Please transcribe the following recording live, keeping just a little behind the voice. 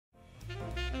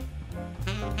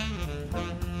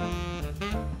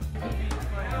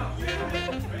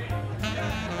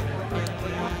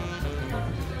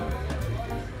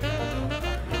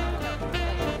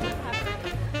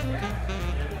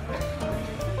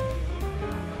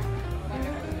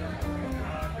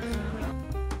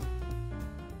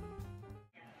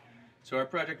So our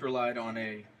project relied on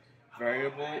a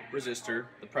variable resistor,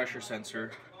 the pressure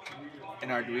sensor, an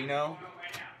Arduino,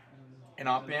 an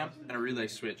op-amp, and a relay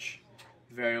switch.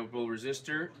 The variable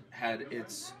resistor had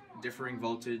its differing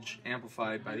voltage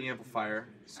amplified by the amplifier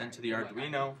sent to the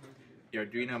Arduino. The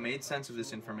Arduino made sense of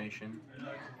this information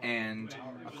and,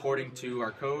 according to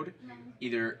our code,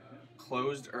 either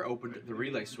closed or opened the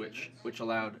relay switch, which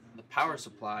allowed the power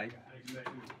supply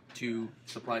to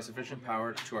supply sufficient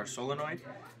power to our solenoid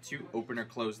to open or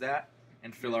close that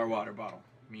and fill our water bottle.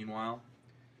 Meanwhile,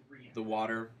 the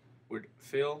water would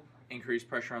fill, increase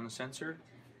pressure on the sensor,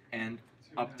 and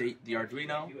update the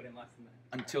Arduino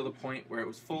until the point where it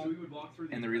was full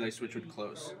and the relay switch would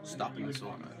close, stopping the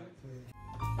solenoid.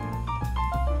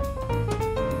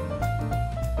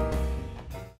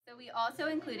 We also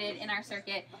included in our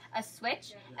circuit a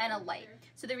switch and a light.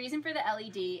 So the reason for the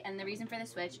LED and the reason for the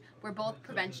switch were both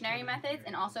preventionary methods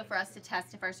and also for us to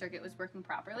test if our circuit was working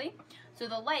properly. So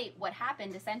the light, what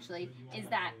happened essentially is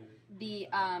that the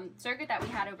circuit that we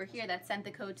had over here that sent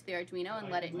the code to the Arduino and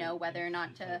let it know whether or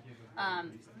not to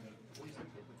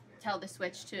tell the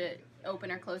switch to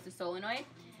open or close the solenoid.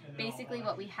 Basically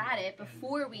what we had it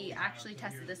before we actually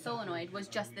tested the solenoid was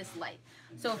just this light.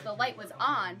 So if the light was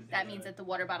on, that means that the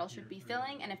water bottle should be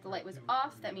filling, and if the light was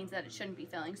off, that means that it shouldn't be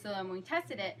filling. So then when we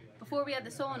tested it, before we had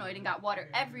the solenoid and got water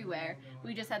everywhere,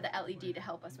 we just had the LED to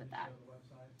help us with that.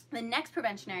 The next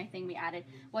preventionary thing we added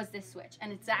was this switch,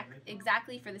 and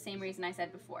exactly for the same reason I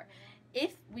said before.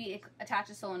 If we attached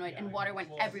a solenoid and water went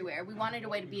everywhere, we wanted a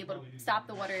way to be able to stop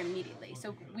the water immediately.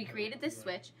 So we created this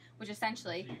switch, which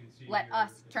essentially let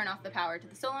us turn off the power to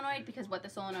the solenoid because what the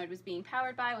solenoid was being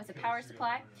powered by was a power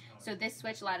supply. So this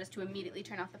switch allowed us to immediately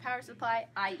turn off the power supply,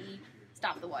 i.e.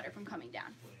 stop the water from coming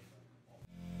down.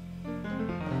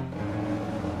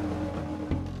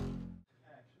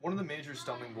 One of the major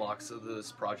stumbling blocks of this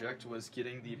project was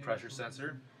getting the pressure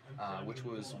sensor, which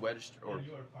was wedged or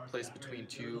placed between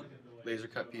two laser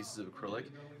cut pieces of acrylic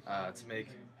to make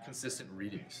consistent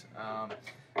readings.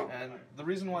 And the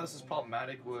reason why this is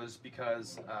problematic was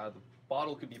because the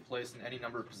bottle could be placed in any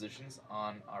number of positions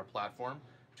on our platform,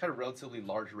 which had a relatively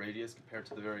large radius compared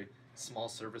to the very small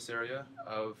surface area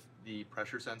of the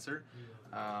pressure sensor.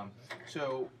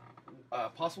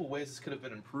 Possible ways this could have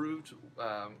been improved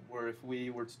were if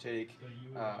we were to take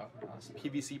some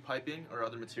PVC piping or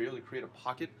other material to create a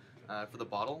pocket for the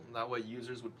bottle. That way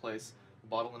users would place the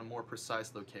bottle in a more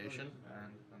precise location,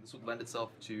 and this would lend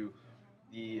itself to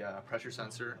the pressure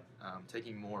sensor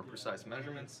taking more precise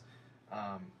measurements,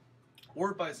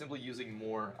 or by simply using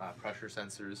more pressure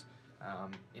sensors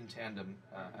in tandem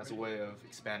as a way of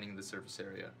expanding the surface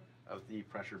area of the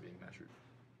pressure being measured.